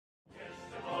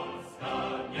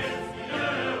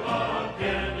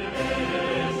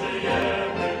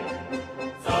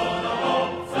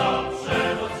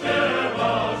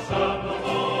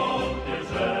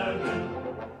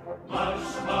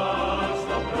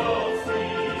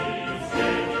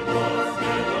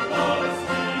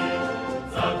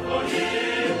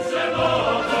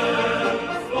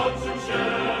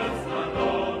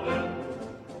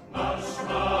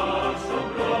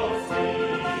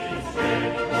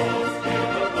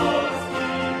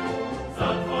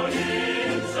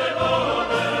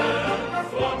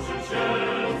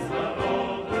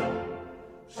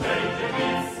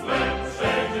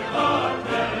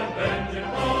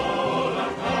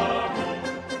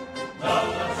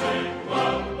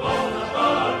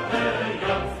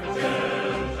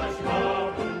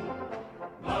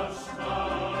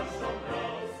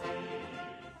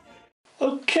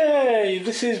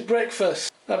this is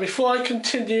breakfast. Now before I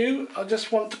continue, I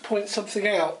just want to point something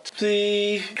out.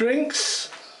 The drinks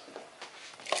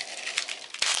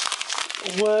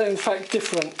were in fact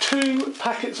different. 2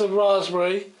 packets of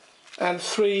raspberry and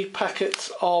 3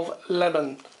 packets of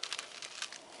lemon.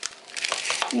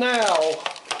 Now,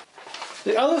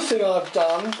 the other thing I've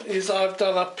done is I've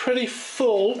done a pretty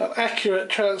full and accurate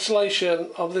translation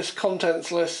of this contents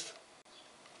list.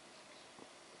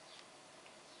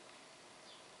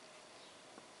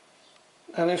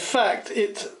 And in fact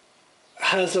it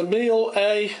has a meal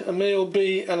A, a meal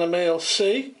B and a meal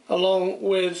C, along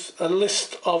with a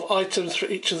list of items for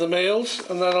each of the meals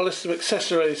and then a list of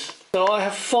accessories. So I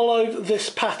have followed this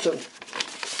pattern.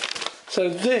 So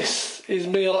this is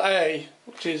meal A,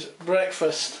 which is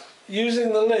breakfast.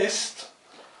 Using the list,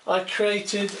 I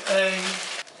created a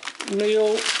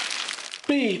meal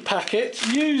B packet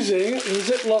using the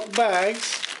Ziploc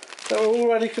bags that were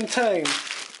already contained.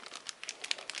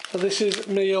 So this is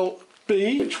meal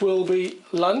B, which will be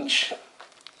lunch.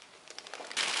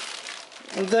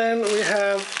 And then we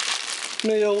have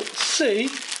meal C,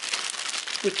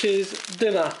 which is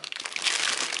dinner.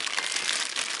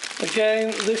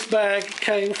 Again, this bag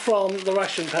came from the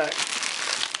ration pack.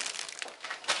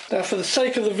 Now for the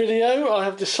sake of the video, I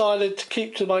have decided to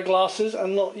keep to my glasses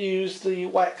and not use the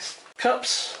wax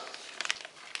cups.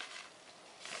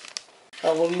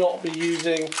 I will not be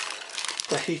using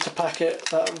the heater packet.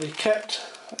 That will be kept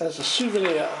as a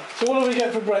souvenir. So what do we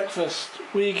get for breakfast?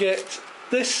 We get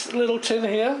this little tin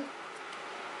here,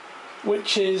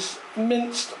 which is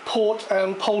minced pork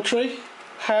and poultry,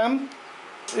 ham.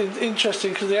 It's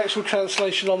interesting because the actual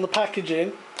translation on the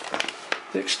packaging,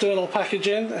 the external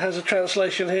packaging, has a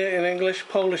translation here in English,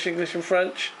 Polish, English and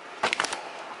French,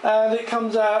 and it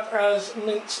comes out as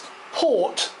minced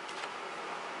port.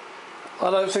 I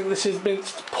don't think this is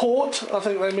minced port, I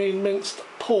think they mean minced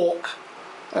pork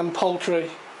and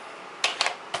poultry.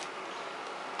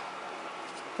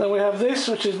 Then we have this,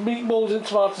 which is meatballs in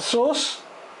tomato sauce.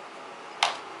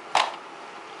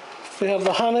 We have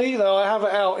the honey. Now I have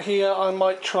it out here, I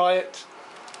might try it.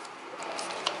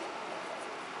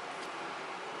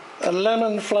 A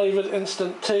lemon flavoured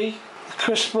instant tea,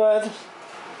 crisp bread,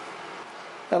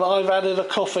 and I've added a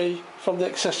coffee from the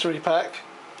accessory pack.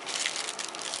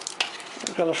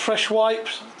 I've got a fresh wipe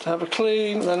to have a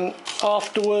clean, then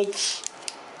afterwards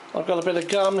I've got a bit of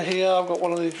gum here, I've got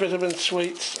one of these vitamin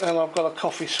sweets, and I've got a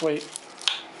coffee sweet.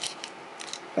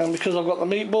 And because I've got the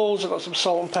meatballs, I've got some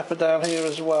salt and pepper down here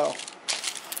as well.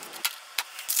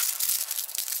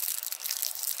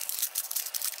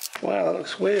 Wow, that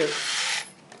looks weird.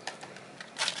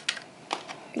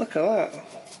 Look at that.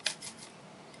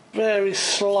 Very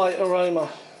slight aroma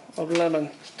of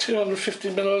lemon. 250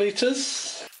 millilitres.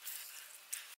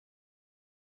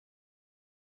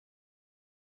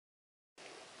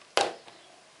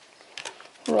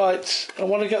 Right, I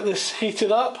want to get this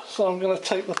heated up, so I'm going to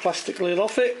take the plastic lid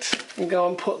off it and go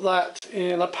and put that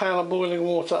in a pan of boiling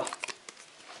water.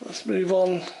 Let's move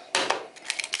on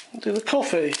and do the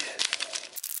coffee.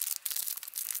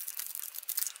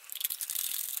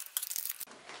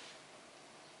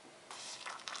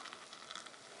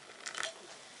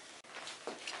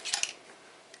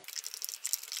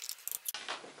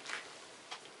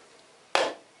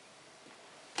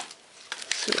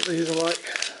 See what these are like.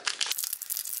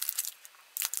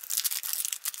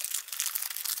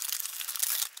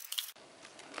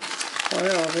 Oh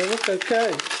yeah, they look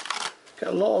okay. Get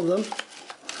a lot of them.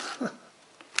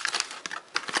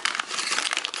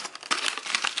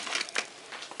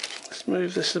 Let's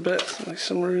move this a bit. Make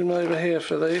some room over here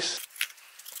for these.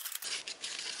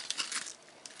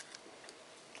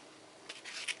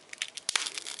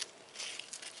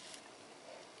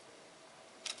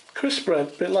 Crisp bread,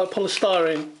 a bit like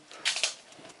polystyrene.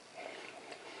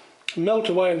 Melt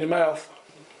away in your mouth.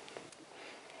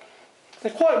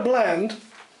 They're quite bland,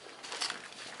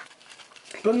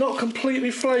 but not completely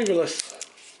flavourless.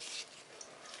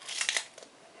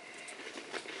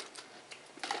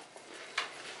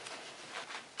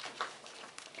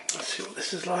 Let's see what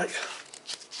this is like.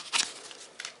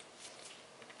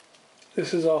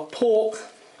 This is our pork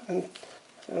and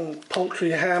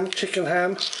poultry ham, chicken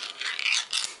ham.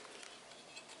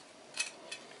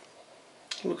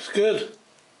 Looks good.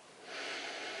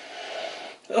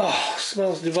 Oh,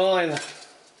 smells divine.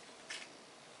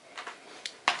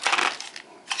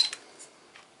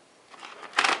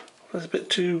 That's a bit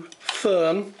too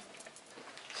firm,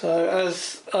 so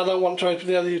as I don't want to open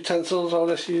the other utensils, I'll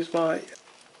just use my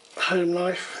home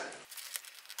knife.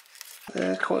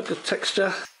 Yeah, quite good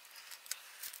texture.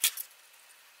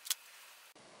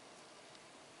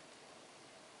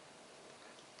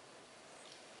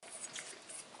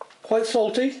 quite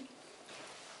salty. You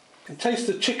can taste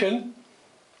the chicken,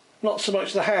 not so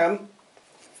much the ham,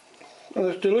 and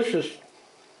it's delicious.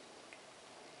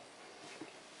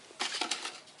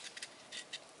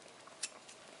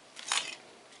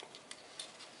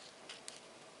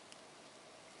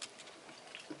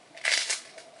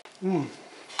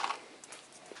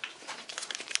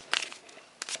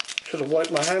 Should have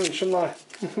wiped my hands, shouldn't I?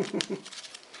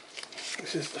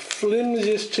 This is the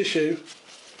flimsiest tissue.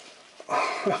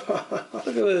 Look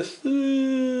at this.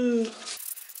 Ooh.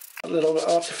 A little bit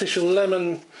artificial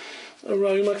lemon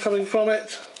aroma coming from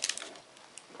it.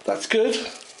 That's good.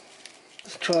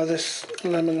 Let's try this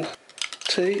lemon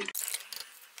tea.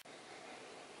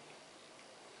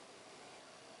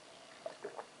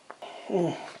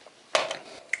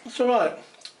 That's alright.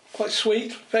 Quite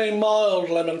sweet, very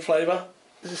mild lemon flavour.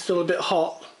 This is still a bit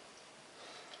hot.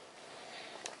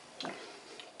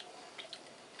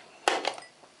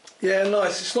 Yeah,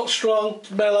 nice. It's not strong,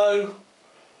 it's mellow.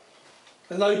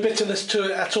 There's no bitterness to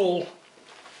it at all.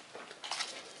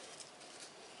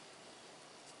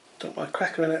 Don't mind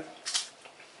cracker in it.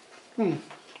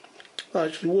 That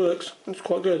actually works. It's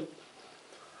quite good.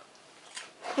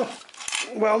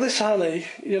 Well, this honey,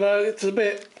 you know, it's a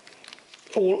bit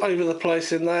all over the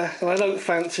place in there, and I don't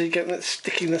fancy getting its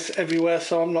stickiness everywhere,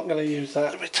 so I'm not going to use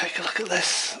that. Let me take a look at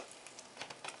this.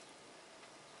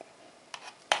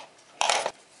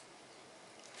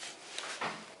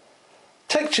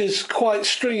 Texture's quite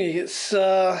stringy. It's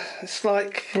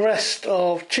like breast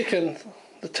of chicken,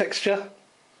 the texture.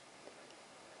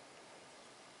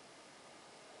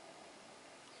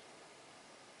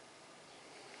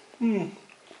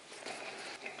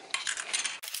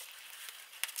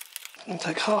 I'll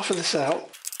take half of this out.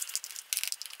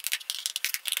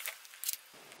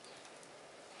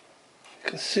 You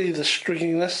can see the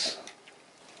stringiness.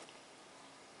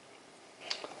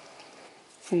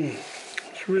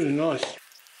 It's really nice.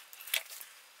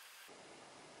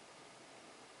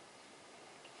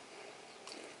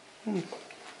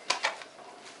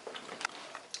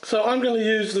 So I'm going to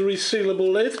use the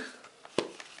resealable lid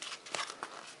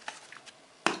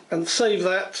and save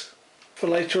that for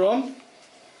later on.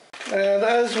 And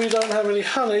as we don't have any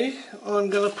honey, I'm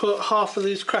going to put half of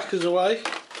these crackers away.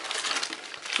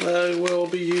 They will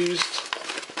be used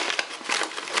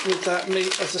with that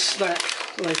meat as a snack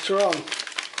later on.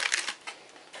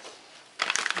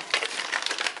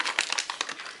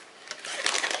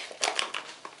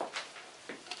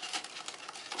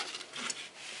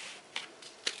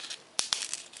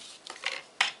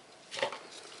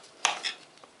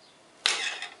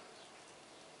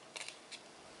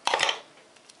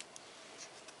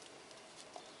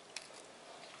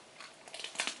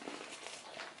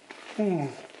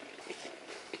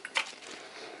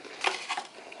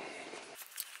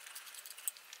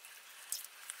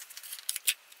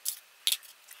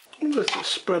 This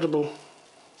is spreadable.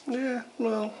 Yeah,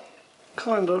 well,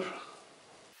 kind of.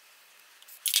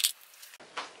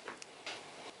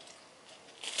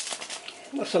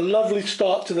 That's a lovely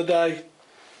start to the day.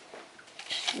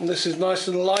 And this is nice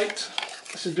and light.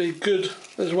 This would be good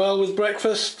as well with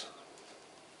breakfast.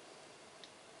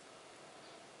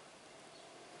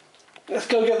 Let's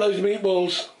go get those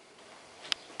meatballs.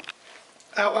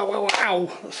 Ow, ow, ow, ow,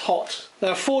 that's hot.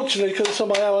 Now fortunately, because it's on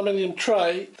my aluminium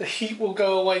tray, the heat will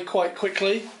go away quite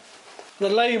quickly. The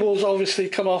labels obviously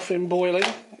come off in boiling.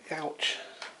 Ouch.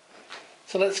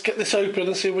 So let's get this open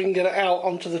and see if we can get it out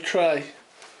onto the tray.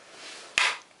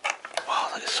 Wow,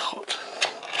 that is hot.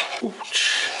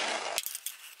 Ouch.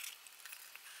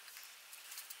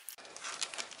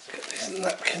 Get these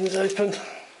napkins open.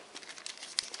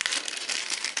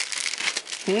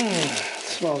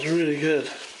 Smells really good.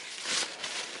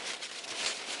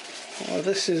 Well,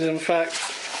 this is in fact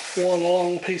one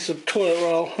long piece of toilet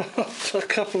roll. A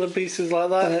couple of pieces like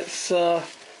that, and it's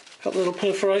got little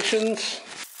perforations.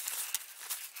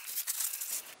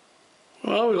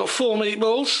 Well, we've got 4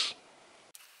 meatballs.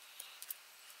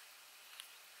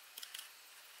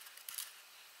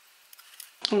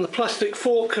 And the plastic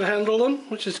fork can handle them,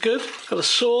 which is good. Got a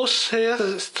sauce here,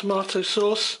 it's tomato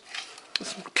sauce.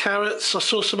 Some carrots, I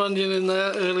saw some onion in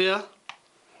there earlier.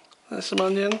 There's some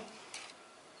onion.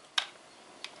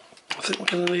 I think we're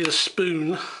going to need a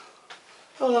spoon.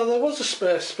 Oh no, there was a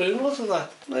spare spoon, wasn't there?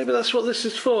 Maybe that's what this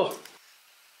is for.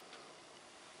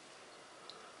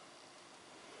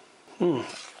 Oh,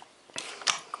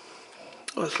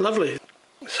 it's lovely.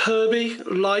 It's herby,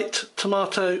 light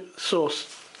tomato sauce.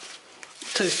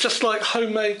 It tastes just like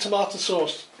homemade tomato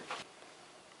sauce.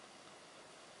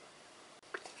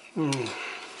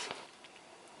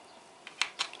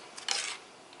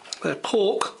 Their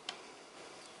pork.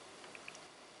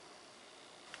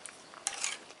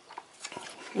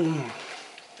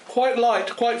 Quite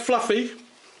light, quite fluffy.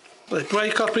 They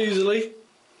break up easily,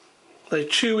 they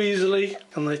chew easily,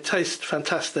 and they taste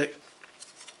fantastic.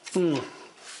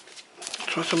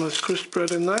 Try some of this crisp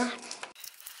bread in there.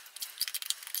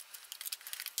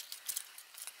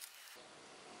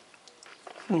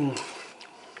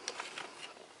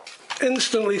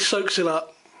 Instantly soaks it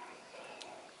up.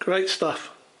 Great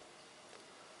stuff.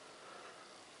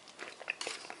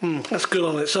 That's good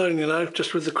on its own, you know,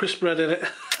 just with the crisp bread in it.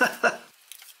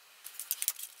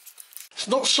 It's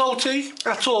not salty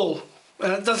at all,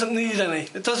 and it doesn't need any.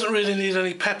 It doesn't really need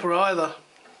any pepper either.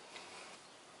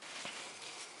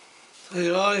 There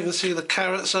you are, you can see the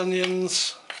carrots,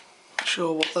 onions. Not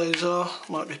sure what those are,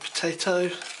 might be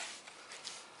potato.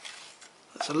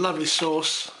 That's a lovely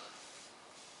sauce.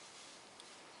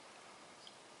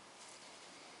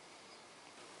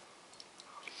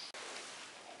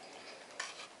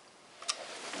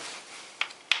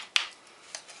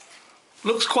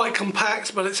 Looks quite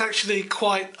compact, but it's actually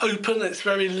quite open, it's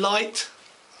very light.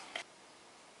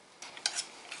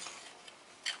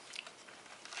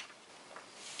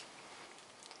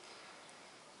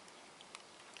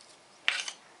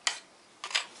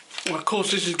 And of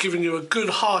course this is giving you a good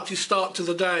hearty start to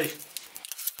the day.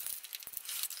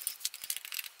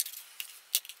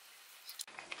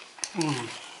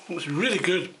 It's really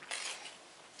good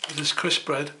with this crisp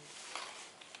bread.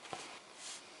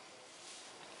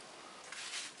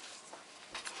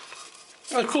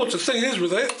 And of course the thing is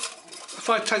with it, if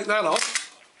I take that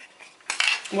off,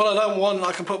 what I don't want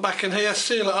I can put back in here,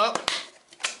 seal it up,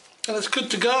 and it's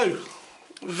good to go.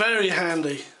 Very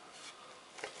handy.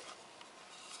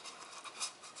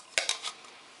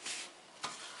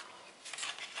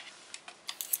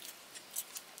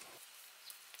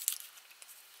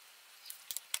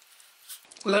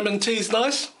 Lemon tea's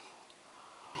nice.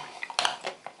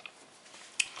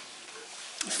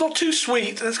 It's not too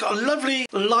sweet, and it's got a lovely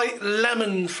light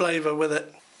lemon flavour with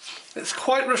it. It's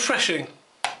quite refreshing.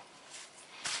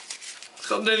 It's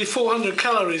got nearly 400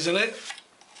 calories in it.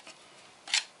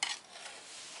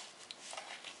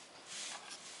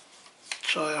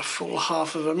 Try a full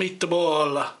half of a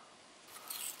meatball.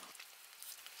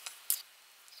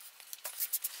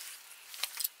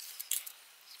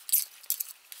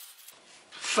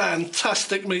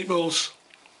 Fantastic meatballs.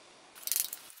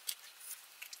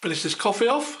 Finish this coffee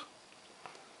off.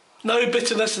 No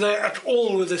bitterness there at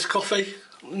all with this coffee.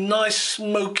 Nice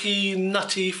smoky,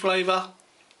 nutty flavour.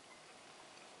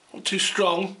 Not too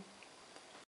strong.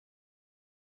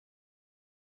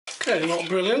 Okay, not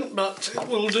brilliant, but it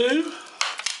will do.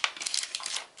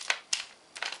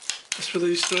 Just for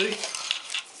these three.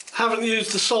 Haven't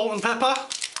used the salt and pepper.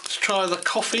 Let's try the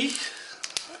coffee.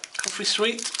 Coffee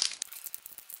sweet.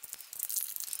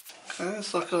 Okay,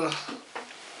 it's like a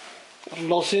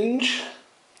lozenge.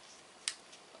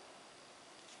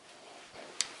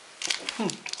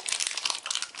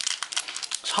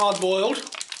 It's hard boiled.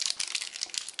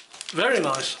 Very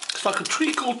nice. It's like a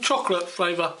treacle chocolate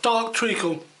flavour. Dark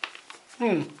treacle.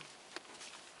 Okay,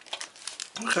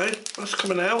 that's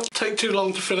coming out. Take too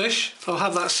long to finish. I'll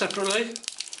have that separately.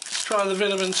 Let's try the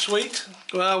vitamin sweet.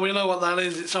 Well, we know what that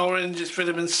is. It's orange, it's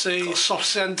vitamin C, got a soft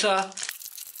centre.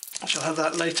 I shall have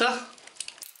that later.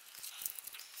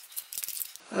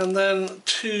 And then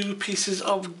 2 pieces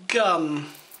of gum.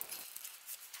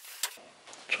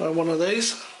 Try one of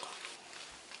these.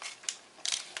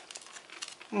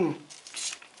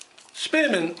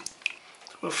 Spearmint.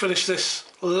 We'll finish this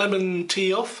lemon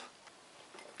tea off.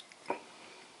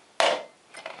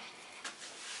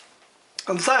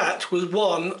 And that was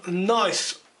one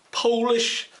nice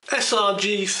Polish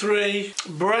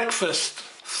S-RG-3 breakfast.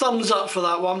 Thumbs up for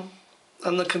that one.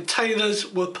 And the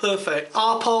containers were perfect.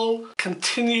 Arpol,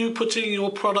 continue putting your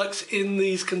products in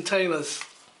these containers.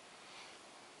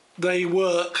 They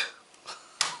work.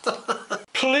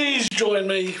 Please join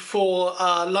me for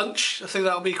lunch. I think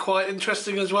that'll be quite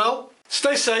interesting as well.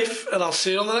 Stay safe, and I'll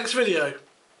see you on the next video.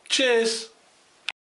 Cheers.